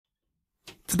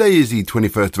Today is the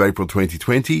 21st of April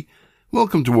 2020.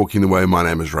 Welcome to Walking the Way. My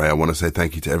name is Ray. I want to say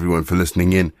thank you to everyone for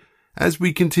listening in as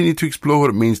we continue to explore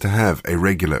what it means to have a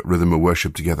regular rhythm of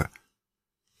worship together.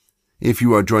 If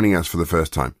you are joining us for the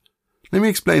first time, let me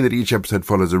explain that each episode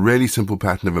follows a really simple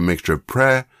pattern of a mixture of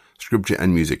prayer, scripture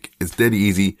and music. It's dead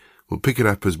easy. We'll pick it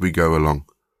up as we go along.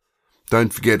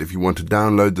 Don't forget, if you want to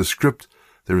download the script,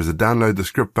 there is a download the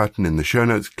script button in the show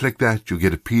notes. Click that. You'll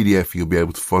get a PDF. You'll be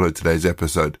able to follow today's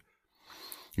episode.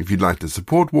 If you'd like to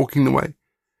support Walking the Way,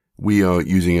 we are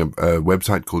using a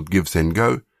website called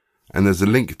GiveSendGo, and there's a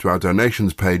link to our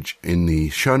donations page in the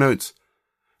show notes.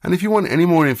 And if you want any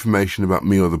more information about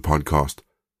me or the podcast,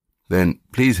 then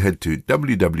please head to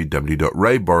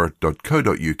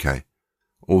www.rayborrett.co.uk.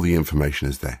 All the information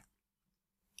is there.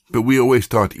 But we always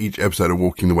start each episode of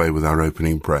Walking the Way with our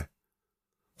opening prayer.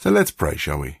 So let's pray,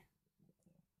 shall we?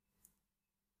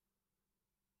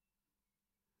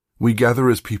 We gather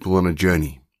as people on a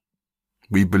journey.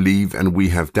 We believe and we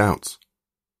have doubts.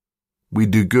 We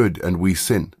do good and we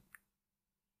sin.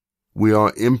 We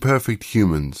are imperfect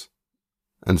humans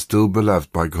and still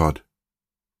beloved by God.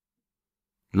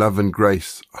 Love and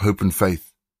grace, hope and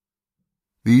faith.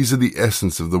 These are the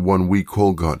essence of the one we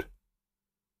call God.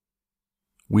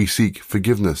 We seek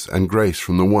forgiveness and grace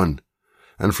from the one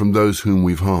and from those whom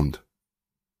we've harmed.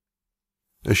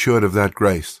 Assured of that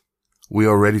grace, we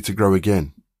are ready to grow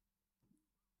again.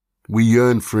 We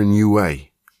yearn for a new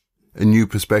way, a new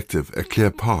perspective, a clear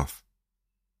path.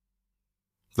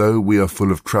 Though we are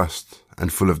full of trust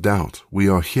and full of doubt, we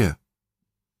are here.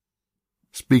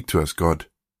 Speak to us, God.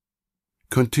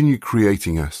 Continue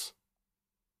creating us.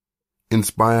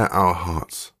 Inspire our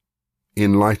hearts.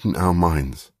 Enlighten our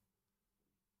minds.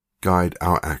 Guide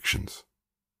our actions.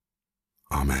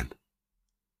 Amen.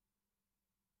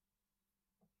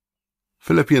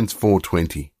 Philippians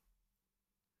 4:20.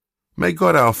 May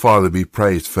God our Father be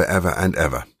praised forever and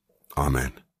ever.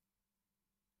 Amen.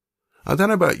 I don't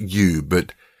know about you,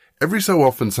 but every so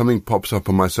often something pops up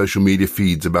on my social media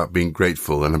feeds about being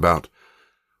grateful and about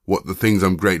what the things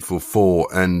I'm grateful for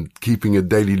and keeping a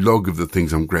daily log of the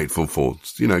things I'm grateful for.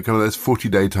 You know, kind of those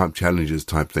 40-day type challenges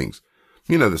type things.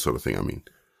 You know the sort of thing I mean.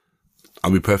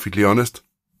 I'll be perfectly honest,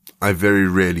 I very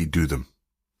rarely do them.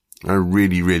 I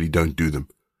really, really don't do them.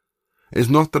 It's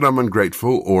not that I'm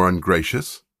ungrateful or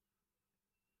ungracious.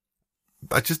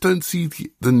 I just don't see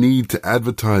the need to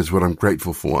advertise what I'm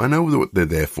grateful for. I know what they're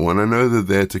there for, and I know they're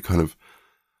there to kind of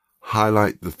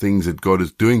highlight the things that God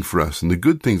is doing for us and the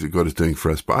good things that God is doing for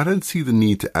us, but I don't see the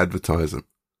need to advertise them.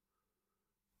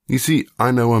 You see, I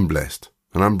know I'm blessed,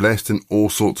 and I'm blessed in all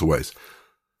sorts of ways.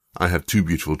 I have 2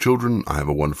 beautiful children, I have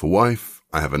a wonderful wife,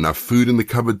 I have enough food in the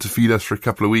cupboard to feed us for a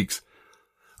couple of weeks,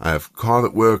 I have a car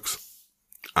that works,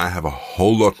 I have a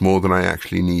whole lot more than I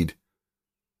actually need.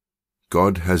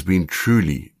 God has been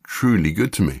truly, truly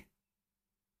good to me.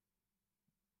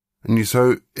 And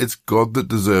so it's God that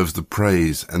deserves the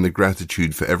praise and the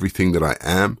gratitude for everything that I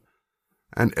am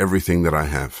and everything that I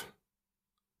have.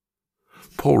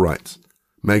 Paul writes,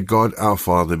 May God our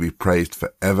Father be praised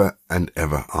forever and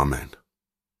ever. Amen.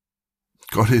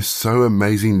 God is so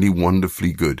amazingly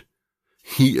wonderfully good.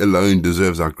 He alone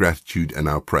deserves our gratitude and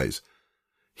our praise.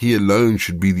 He alone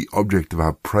should be the object of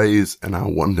our praise and our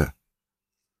wonder.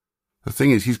 The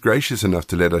thing is, He's gracious enough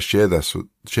to let us share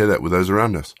that with those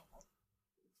around us.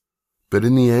 But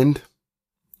in the end,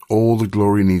 all the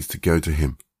glory needs to go to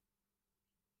Him.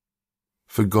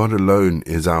 For God alone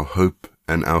is our hope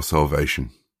and our salvation.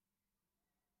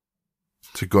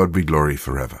 To God be glory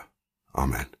forever.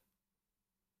 Amen.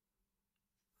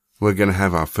 We're going to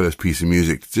have our first piece of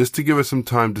music just to give us some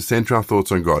time to center our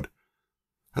thoughts on God.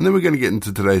 And then we're going to get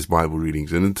into today's Bible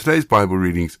readings. And in today's Bible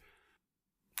readings,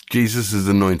 Jesus is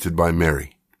anointed by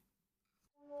Mary.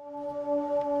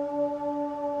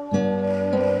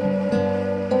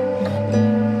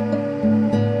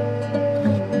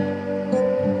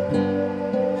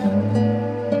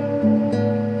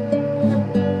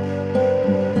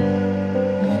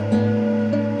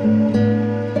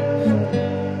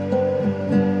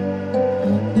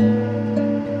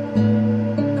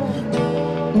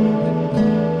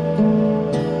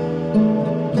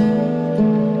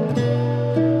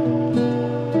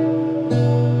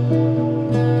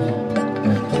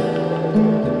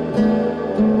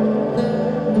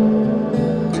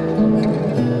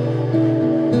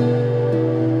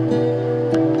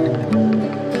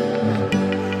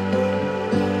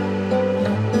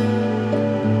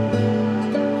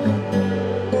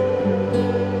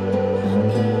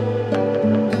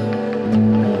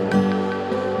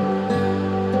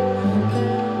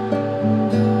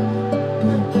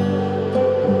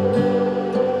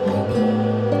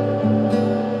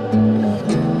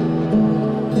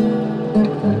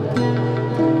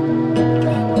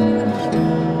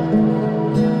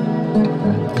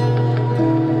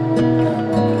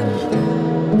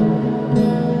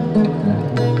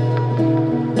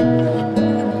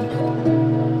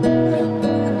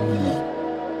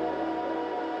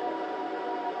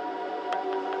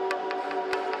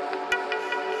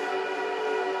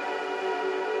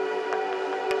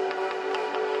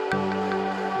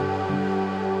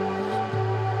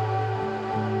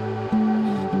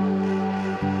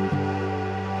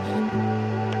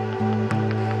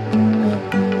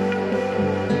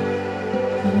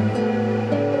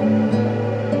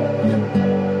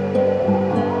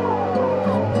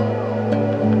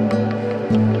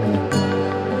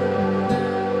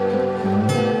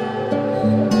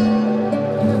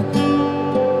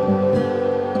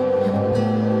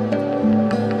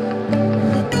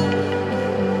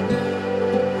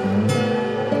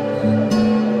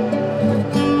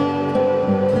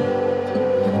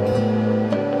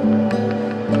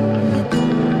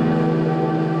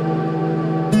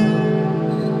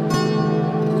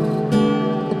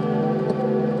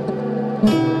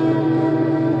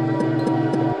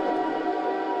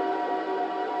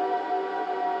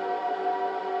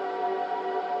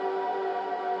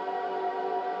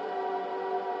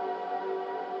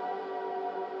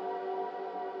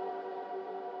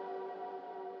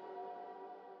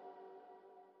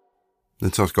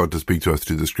 Let's ask God to speak to us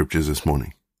through the scriptures this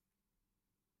morning.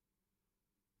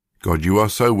 God, you are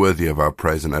so worthy of our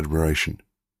praise and admiration,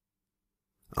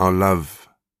 our love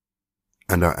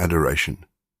and our adoration.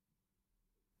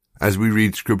 As we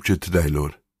read scripture today,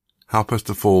 Lord, help us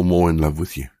to fall more in love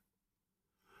with you.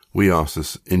 We ask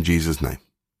this in Jesus' name.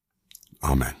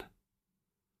 Amen.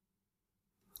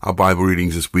 Our Bible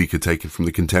readings this week are taken from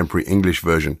the Contemporary English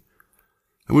Version,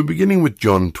 and we're beginning with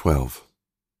John 12.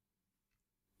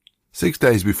 6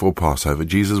 days before Passover,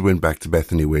 Jesus went back to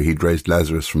Bethany where he'd raised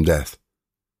Lazarus from death.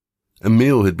 A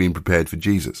meal had been prepared for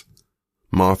Jesus.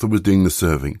 Martha was doing the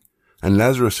serving, and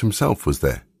Lazarus himself was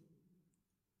there.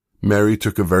 Mary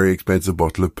took a very expensive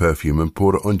bottle of perfume and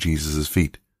poured it on Jesus'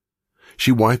 feet.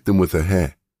 She wiped them with her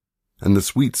hair, and the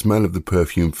sweet smell of the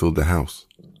perfume filled the house.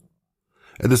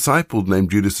 A disciple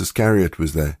named Judas Iscariot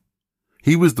was there.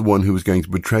 He was the one who was going to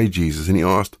betray Jesus, and he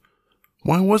asked,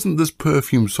 "Why wasn't this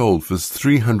perfume sold for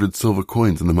 300 silver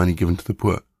coins and the money given to the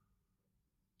poor?"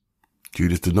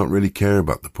 Judas did not really care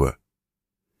about the poor.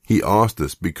 He asked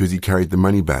this because he carried the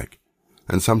money bag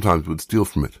and sometimes would steal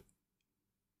from it.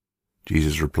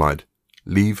 Jesus replied,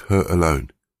 "Leave her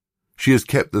alone. She has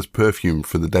kept this perfume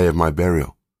for the day of my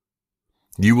burial.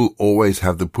 You will always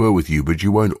have the poor with you, but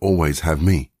you won't always have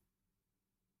me."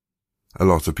 A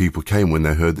lot of people came when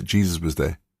they heard that Jesus was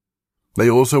there. They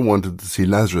also wanted to see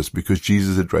Lazarus because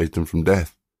Jesus had raised him from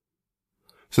death.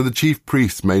 So the chief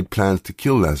priests made plans to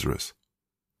kill Lazarus.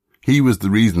 He was the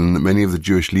reason that many of the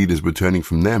Jewish leaders were turning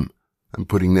from them and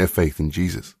putting their faith in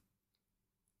Jesus.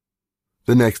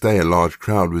 The next day a large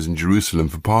crowd was in Jerusalem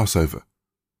for Passover.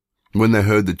 When they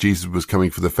heard that Jesus was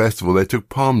coming for the festival, they took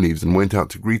palm leaves and went out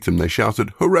to greet him. They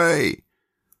shouted, "Hooray!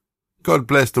 God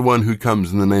bless the one who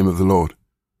comes in the name of the Lord.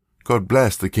 God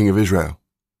bless the King of Israel."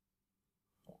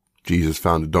 Jesus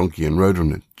found a donkey and rode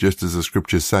on it, just as the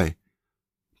scriptures say.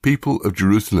 "People of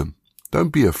Jerusalem,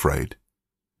 don't be afraid.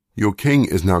 Your king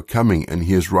is now coming, and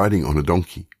he is riding on a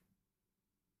donkey."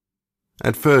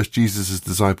 At first, Jesus'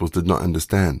 disciples did not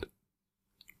understand.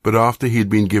 But after he had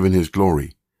been given his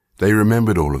glory, they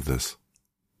remembered all of this.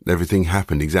 Everything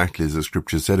happened exactly as the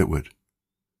scriptures said it would.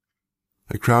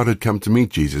 A crowd had come to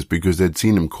meet Jesus because they'd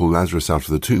seen him call Lazarus out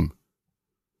of the tomb.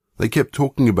 They kept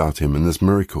talking about him and this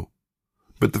miracle.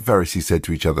 But the Pharisees said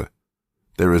to each other,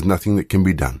 "There is nothing that can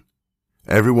be done.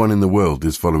 Everyone in the world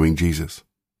is following Jesus."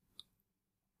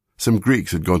 Some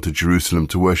Greeks had gone to Jerusalem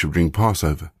to worship during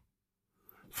Passover.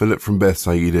 Philip from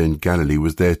Bethsaida in Galilee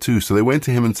was there too, so they went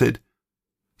to him and said,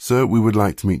 "Sir, we would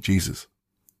like to meet Jesus."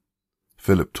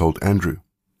 Philip told Andrew.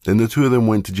 Then the two of them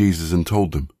went to Jesus and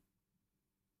told them.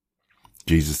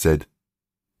 Jesus said,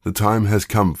 "The time has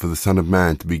come for the Son of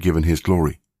Man to be given his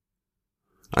glory.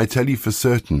 I tell you for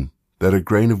certain that a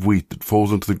grain of wheat that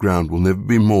falls onto the ground will never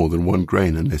be more than 1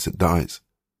 grain unless it dies.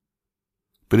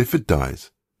 But if it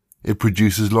dies, it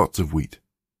produces lots of wheat.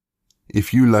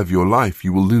 If you love your life,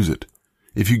 you will lose it.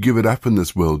 If you give it up in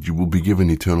this world, you will be given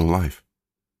eternal life.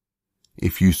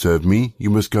 If you serve me,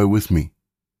 you must go with me.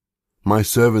 My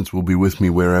servants will be with me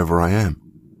wherever I am.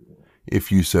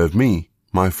 If you serve me,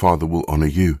 my Father will honor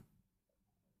you."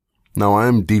 Now I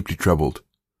am deeply troubled,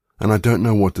 and I don't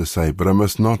know what to say, but I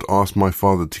must not ask my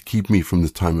Father to keep me from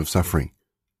this time of suffering.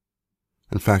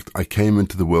 In fact, I came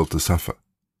into the world to suffer.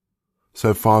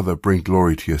 So, Father, bring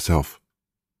glory to yourself."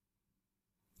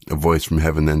 A voice from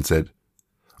heaven then said,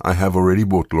 "I have already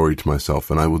brought glory to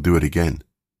myself, and I will do it again."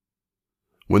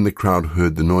 When the crowd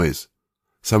heard the noise,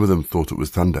 some of them thought it was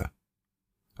thunder.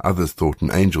 Others thought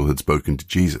an angel had spoken to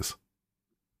Jesus.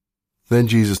 Then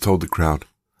Jesus told the crowd,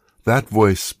 "That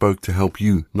voice spoke to help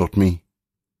you, not me.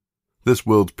 This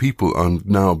world's people are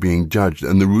now being judged,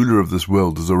 and the ruler of this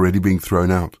world is already being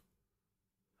thrown out.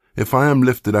 If I am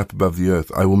lifted up above the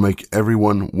earth, I will make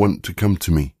everyone want to come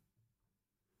to me."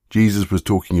 Jesus was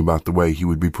talking about the way he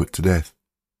would be put to death.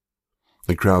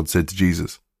 The crowd said to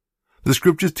Jesus, "The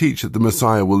scriptures teach that the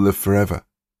Messiah will live forever.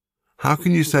 How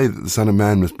can you say that the Son of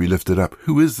Man must be lifted up?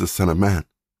 Who is the Son of Man?"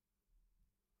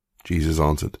 Jesus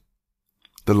answered,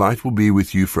 "The light will be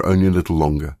with you for only a little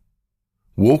longer.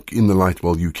 Walk in the light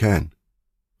while you can.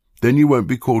 Then you won't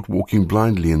be caught walking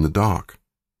blindly in the dark.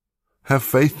 Have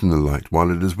faith in the light while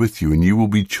it is with you, and you will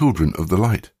be children of the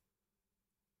light."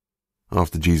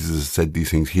 After Jesus had said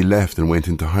these things, he left and went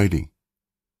into hiding.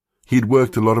 He had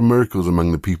worked a lot of miracles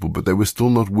among the people, but they were still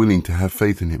not willing to have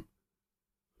faith in him.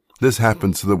 This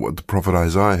happened so that what the prophet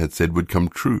Isaiah had said would come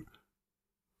true.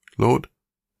 "Lord,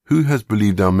 who has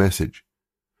believed our message,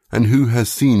 and who has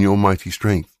seen your mighty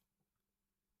strength?"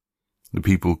 The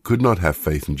people could not have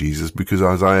faith in Jesus because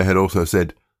Isaiah had also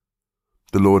said,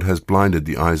 "The Lord has blinded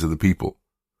the eyes of the people,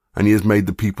 and he has made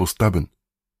the people stubborn."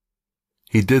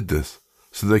 He did this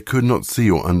so they could not see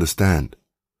or understand,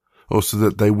 or so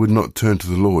that they would not turn to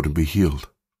the Lord and be healed.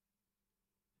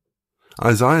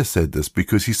 Isaiah said this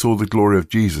because he saw the glory of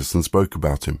Jesus and spoke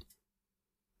about him.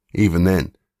 Even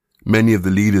then, many of the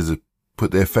leaders had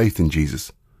put their faith in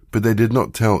Jesus, but they did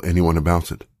not tell anyone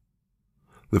about it.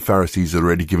 The Pharisees had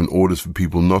already given orders for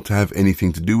people not to have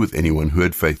anything to do with anyone who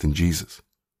had faith in Jesus.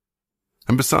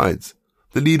 And besides,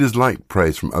 the leaders liked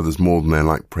praise from others more than they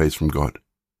liked praise from God.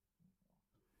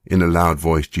 In a loud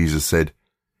voice, Jesus said,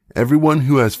 "Everyone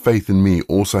who has faith in me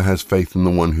also has faith in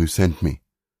the one who sent me.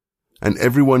 And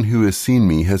everyone who has seen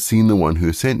me has seen the one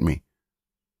who sent me.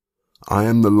 I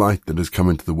am the light that has come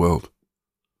into the world.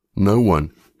 No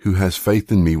one who has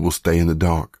faith in me will stay in the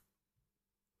dark.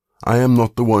 I am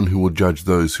not the one who will judge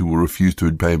those who will refuse to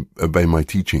obey my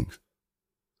teachings.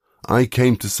 I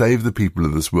came to save the people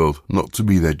of this world, not to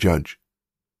be their judge.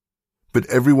 But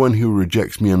everyone who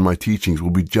rejects me and my teachings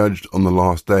will be judged on the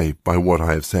last day by what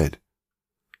I have said.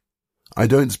 I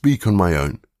don't speak on my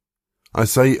own. I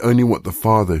say only what the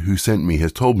Father who sent me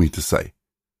has told me to say.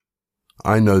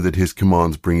 I know that his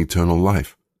commands bring eternal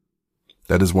life.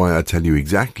 That is why I tell you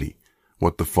exactly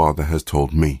what the Father has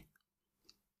told me."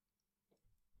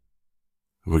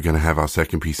 We're going to have our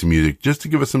second piece of music just to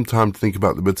give us some time to think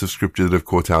about the bits of scripture that have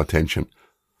caught our attention.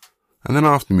 And then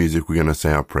after music, we're going to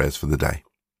say our prayers for the day.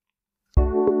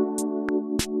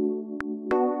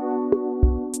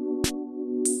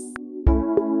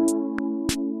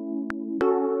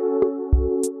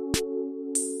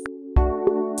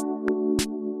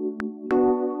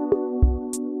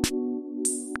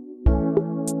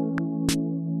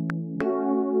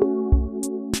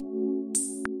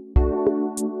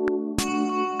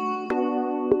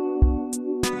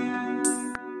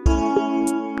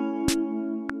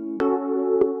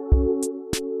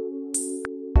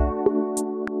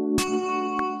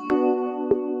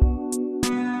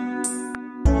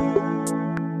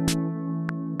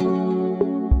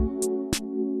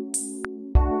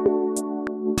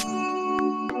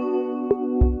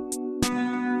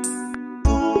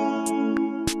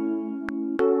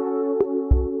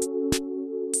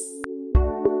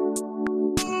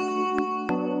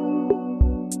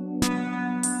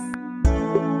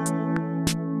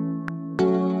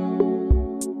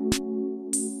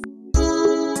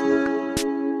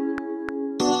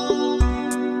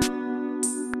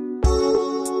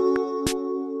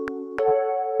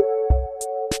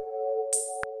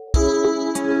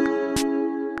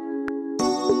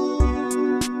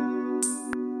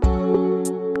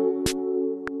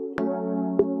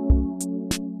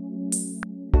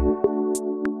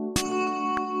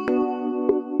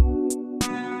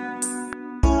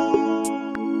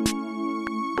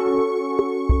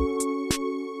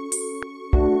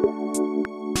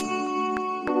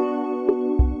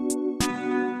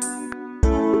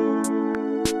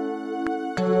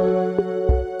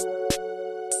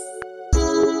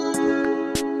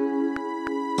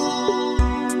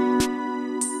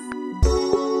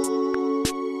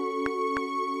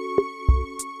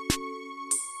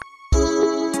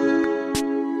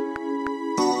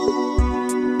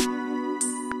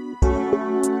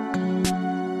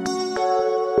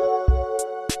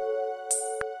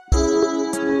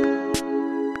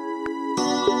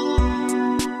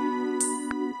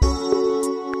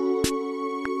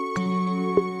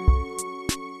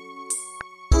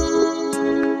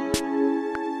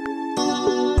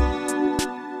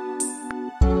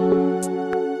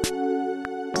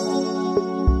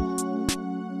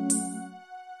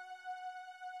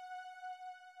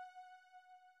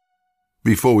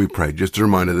 Before we pray, just a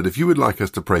reminder that if you would like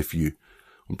us to pray for you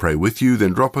or pray with you,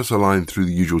 then drop us a line through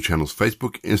the usual channels: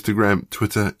 Facebook, Instagram,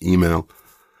 Twitter, email,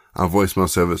 our voicemail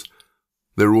service.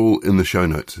 They're all in the show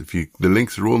notes. The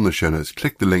links are all in the show notes.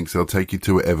 Click the links. They'll take you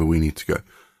to wherever we need to go.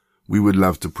 We would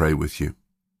love to pray with you.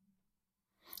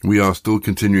 We are still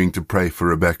continuing to pray for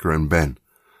Rebecca and Ben.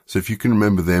 So if you can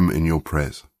remember them in your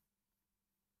prayers.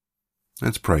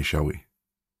 Let's pray, shall we?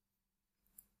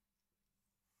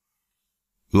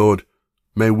 Lord,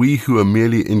 may we who are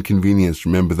merely inconvenienced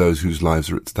remember those whose lives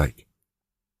are at stake.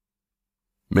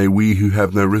 May we who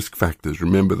have no risk factors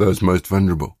remember those most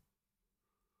vulnerable.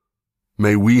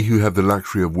 May we who have the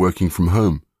luxury of working from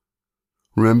home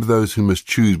remember those who must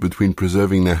choose between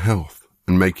preserving their health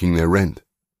and making their rent.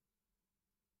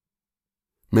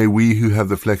 May we who have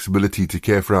the flexibility to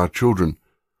care for our children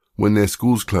when their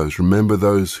schools close remember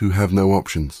those who have no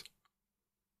options.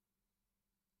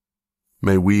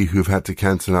 May we who have had to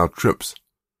cancel our trips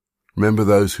remember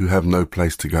those who have no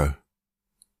place to go.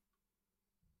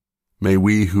 May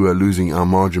we who are losing our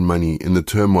margin money in the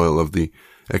turmoil of the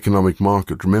economic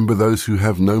market remember those who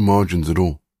have no margins at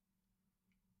all.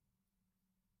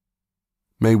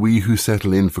 May we who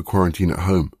settle in for quarantine at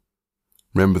home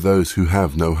remember those who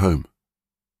have no home.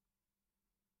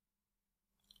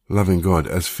 Loving God,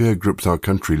 as fear grips our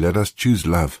country, let us choose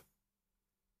love.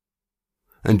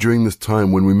 And during this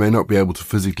time when we may not be able to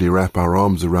physically wrap our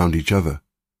arms around each other,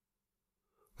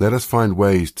 let us find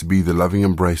ways to be the loving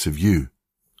embrace of you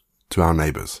to our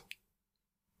neighbours.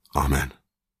 Amen.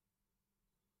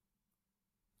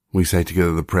 We say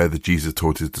together the prayer that Jesus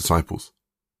taught his disciples.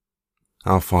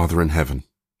 Our Father in heaven,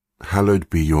 hallowed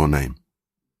be your name.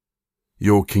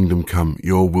 Your kingdom come,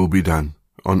 your will be done,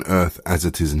 on earth as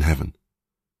it is in heaven.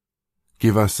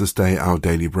 Give us this day our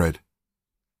daily bread.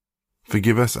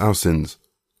 Forgive us our sins,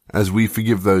 as we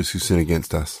forgive those who sin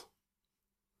against us.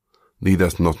 Lead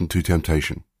us not into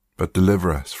temptation, but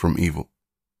deliver us from evil.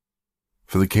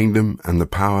 For the kingdom and the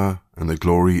power and the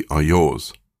glory are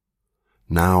yours,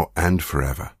 now and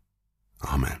forever.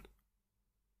 Amen.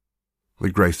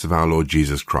 The grace of our Lord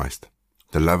Jesus Christ,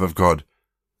 the love of God,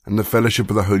 and the fellowship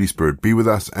of the Holy Spirit be with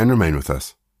us and remain with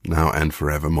us, now and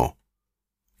forevermore.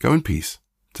 Go in peace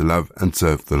to love and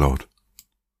serve the Lord.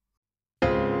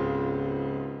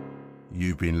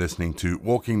 You've been listening to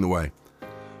Walking the Way.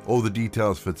 All the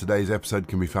details for today's episode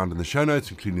can be found in the show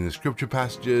notes, including the scripture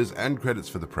passages and credits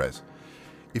for the press.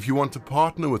 If you want to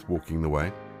partner with Walking the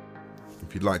Way,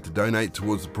 if you'd like to donate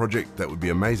towards the project, that would be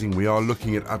amazing. We are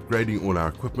looking at upgrading all our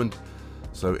equipment,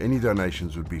 so any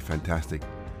donations would be fantastic.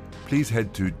 Please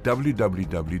head to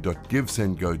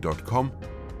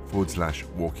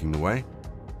www.givesendgo.com/walkingtheway.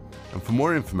 And for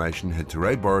more information, head to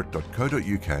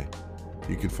rayborrett.co.uk.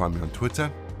 You can find me on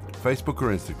Twitter, Facebook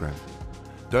or Instagram.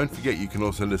 Don't forget you can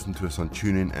also listen to us on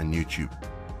TuneIn and YouTube.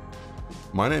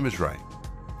 My name is Ray,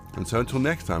 and so until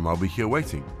next time I'll be here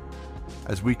waiting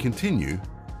as we continue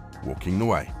walking the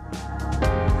way.